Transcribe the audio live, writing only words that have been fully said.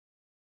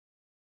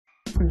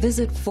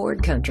Visit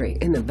Ford Country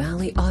in the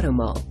Valley Auto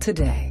Mall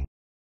today.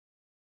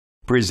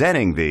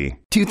 Presenting the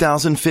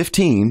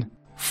 2015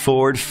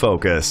 Ford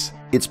Focus.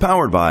 It's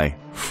powered by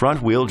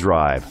front-wheel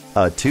drive,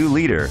 a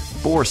 2-liter,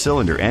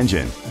 4-cylinder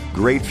engine.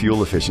 Great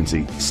fuel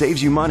efficiency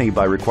saves you money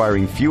by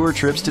requiring fewer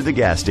trips to the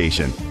gas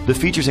station. The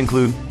features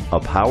include a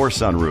power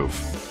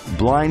sunroof,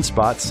 blind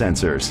spot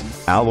sensors,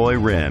 alloy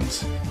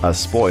rims, a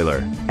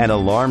spoiler, an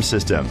alarm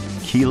system,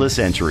 keyless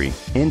entry,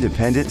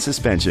 independent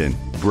suspension,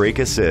 brake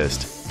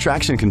assist,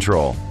 traction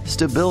control,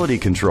 stability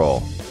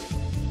control.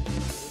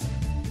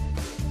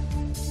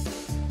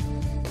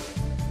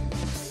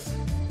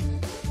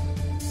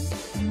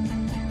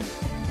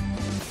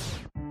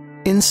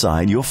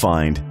 Inside you'll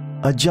find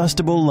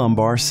adjustable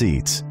lumbar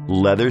seats,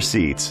 leather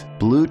seats,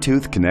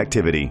 Bluetooth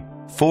connectivity,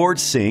 Ford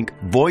Sync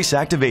voice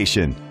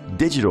activation,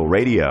 digital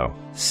radio,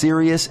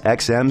 Sirius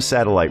XM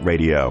satellite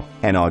radio,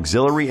 and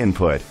auxiliary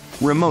input,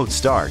 remote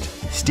start,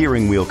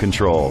 steering wheel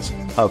controls,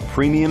 a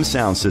premium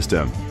sound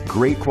system.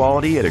 Great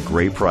quality at a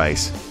great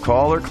price.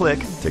 Call or click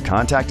to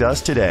contact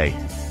us today.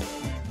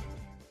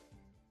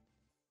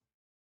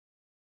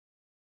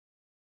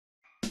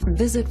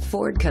 Visit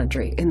Ford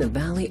Country in the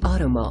Valley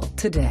Auto Mall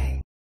today.